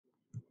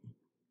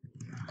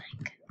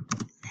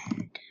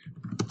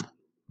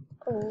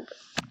Oh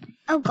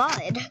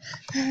God.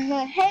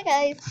 Hey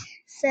guys,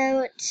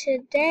 so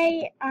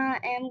today I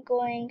am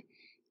going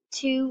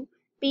to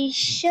be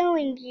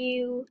showing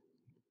you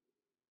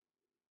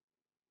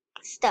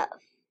stuff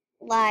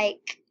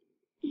like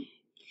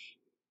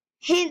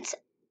hence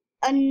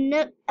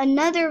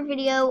another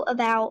video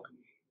about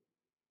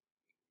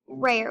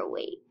Rare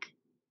Week.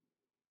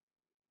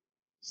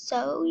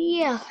 So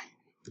yeah.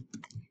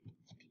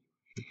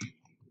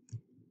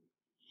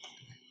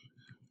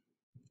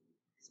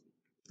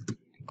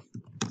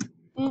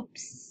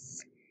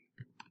 Oops,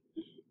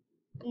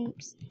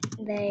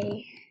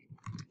 they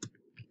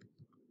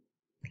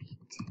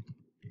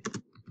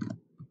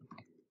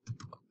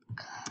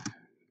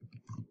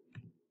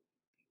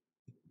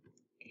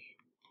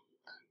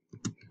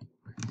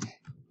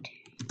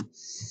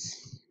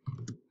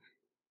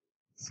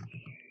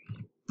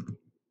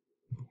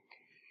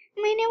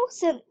I mean, it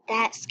wasn't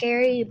that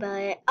scary,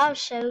 but I'll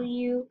show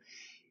you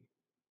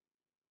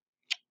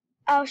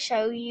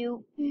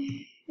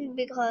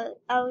because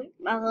I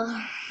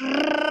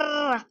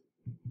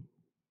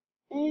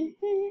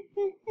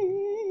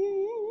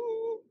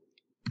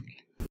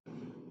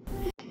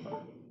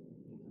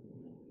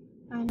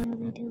know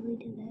they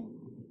deleted it.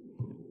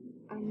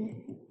 I know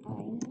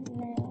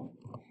now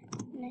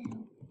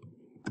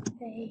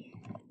they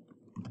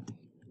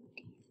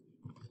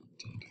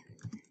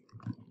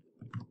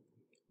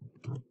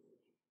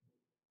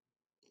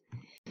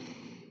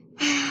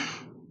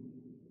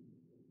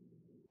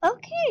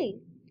Okay,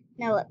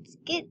 now let's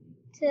get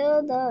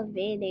to the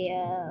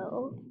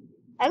video.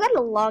 I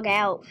gotta log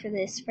out for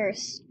this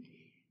first,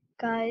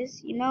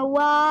 guys. You know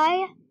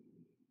why?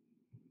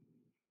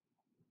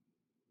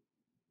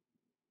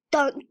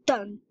 Dun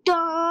dun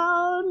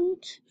dun!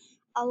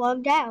 I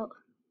logged out.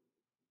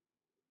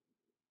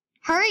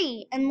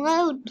 Hurry and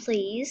load,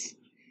 please.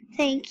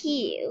 Thank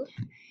you.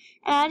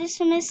 And I just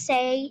want to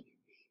say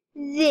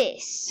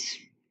this.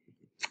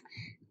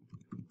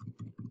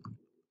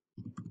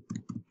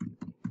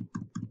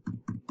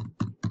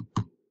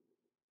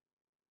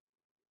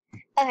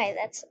 Okay,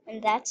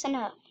 that's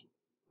enough.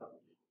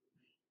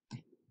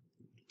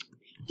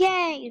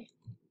 Yay!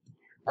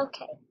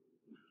 Okay.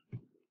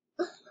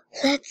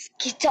 Let's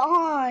get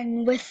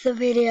on with the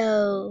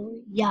video.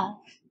 Yeah.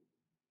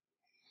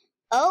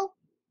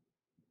 Okay.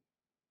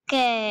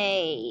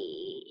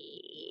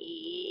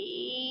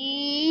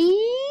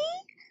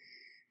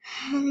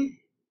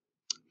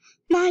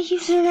 My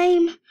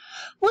username.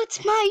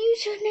 What's my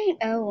username?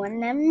 Oh,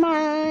 never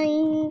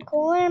mind.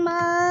 Core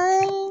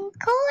mine.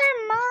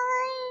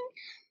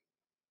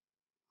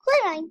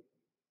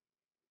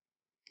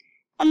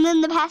 And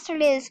then the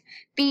password is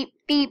beep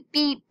beep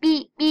beep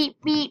beep beep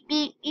beep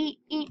beep beep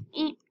beep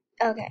beep.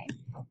 Okay.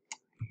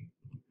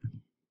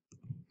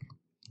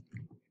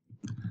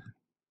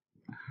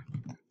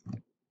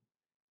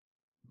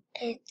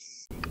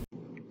 It's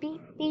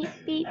beep beep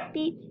beep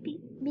beep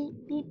beep beep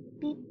beep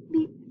beep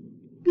beep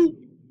beep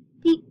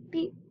beep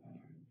beep.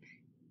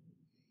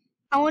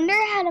 I wonder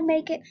how to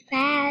make it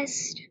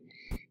fast.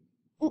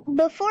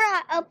 Before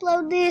I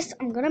upload this,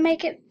 I'm gonna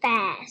make it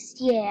fast.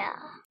 Yeah.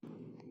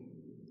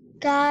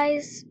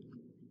 Guys,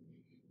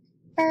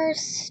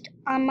 first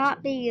I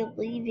might be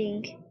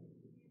leaving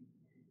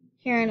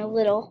here in a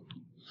little.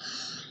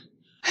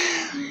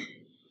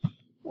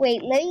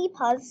 Wait, let me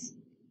pause.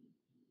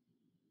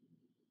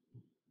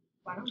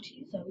 Why don't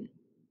you, Zoe?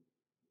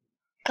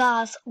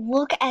 Guys,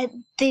 look at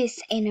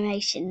this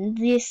animation.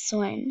 This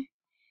one.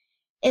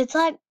 It's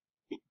like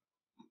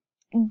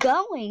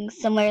going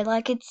somewhere.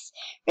 Like it's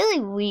really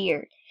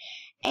weird.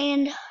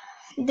 And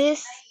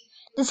this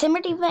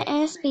December Diva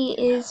NSP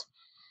is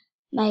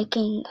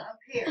making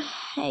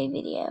a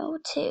video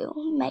too,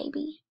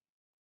 maybe.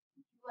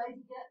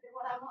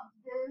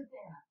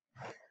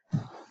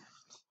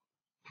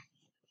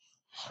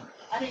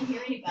 I didn't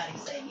hear anybody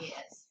say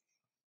yes.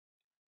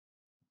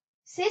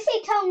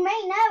 Sissy told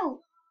me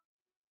no.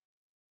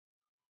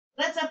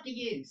 That's up to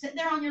you. Sit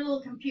there on your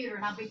little computer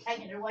and I'll be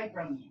taking it away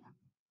from you.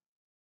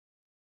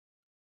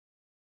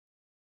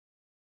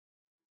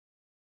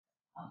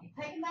 I'll be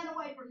taking that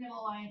away from you,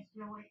 Zoe.